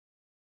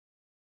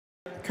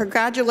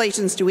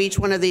Congratulations to each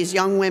one of these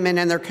young women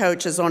and their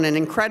coaches on an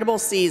incredible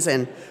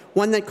season,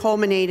 one that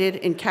culminated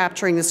in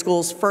capturing the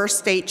school's first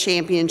state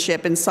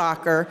championship in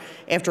soccer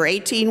after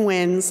 18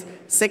 wins,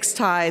 6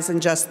 ties,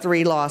 and just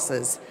 3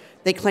 losses.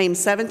 They claimed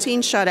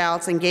 17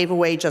 shutouts and gave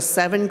away just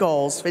 7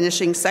 goals,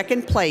 finishing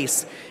second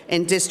place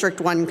in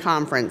District 1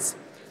 Conference.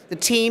 The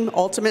team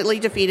ultimately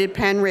defeated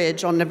Penn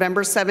Ridge on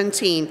November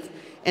 17th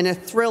in a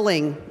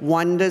thrilling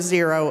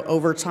 1-0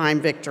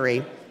 overtime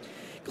victory.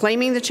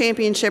 Claiming the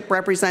championship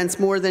represents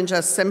more than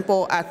just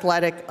simple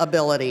athletic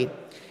ability.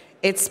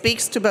 It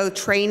speaks to both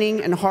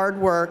training and hard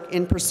work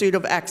in pursuit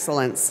of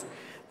excellence.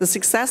 The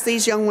success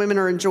these young women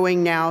are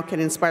enjoying now can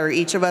inspire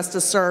each of us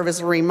to serve as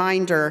a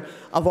reminder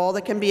of all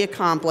that can be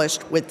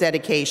accomplished with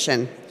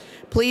dedication.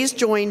 Please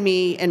join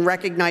me in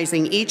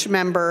recognizing each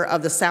member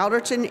of the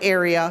Souderton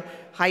Area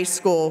High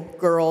School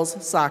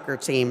girls soccer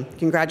team.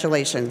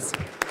 Congratulations.